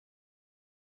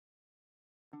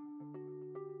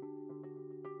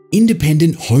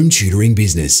Independent home tutoring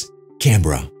business,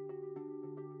 Canberra.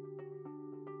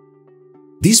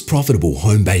 This profitable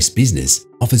home-based business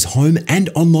offers home and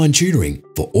online tutoring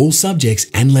for all subjects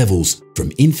and levels,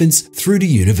 from infants through to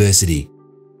university.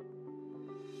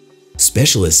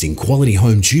 Specialists in quality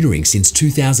home tutoring since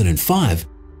 2005,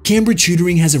 Canberra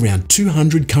Tutoring has around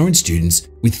 200 current students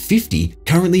with 50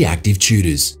 currently active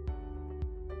tutors.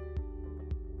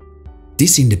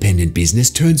 This independent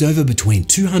business turns over between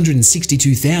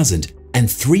 $262,000 and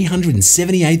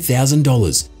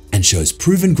 $378,000 and shows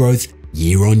proven growth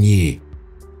year on year.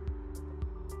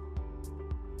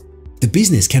 The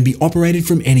business can be operated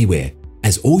from anywhere,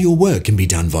 as all your work can be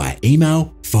done via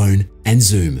email, phone, and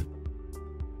Zoom.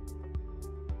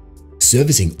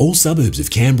 Servicing all suburbs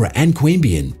of Canberra and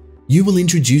Queanbeyan, you will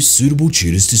introduce suitable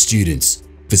tutors to students,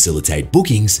 facilitate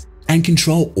bookings, and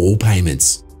control all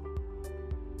payments.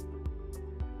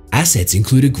 Assets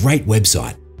include a great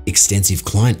website, extensive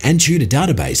client and tutor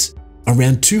database,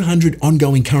 around 200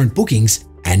 ongoing current bookings,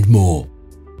 and more.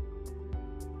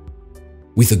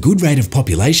 With a good rate of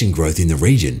population growth in the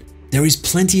region, there is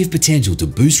plenty of potential to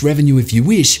boost revenue if you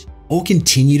wish, or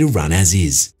continue to run as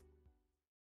is.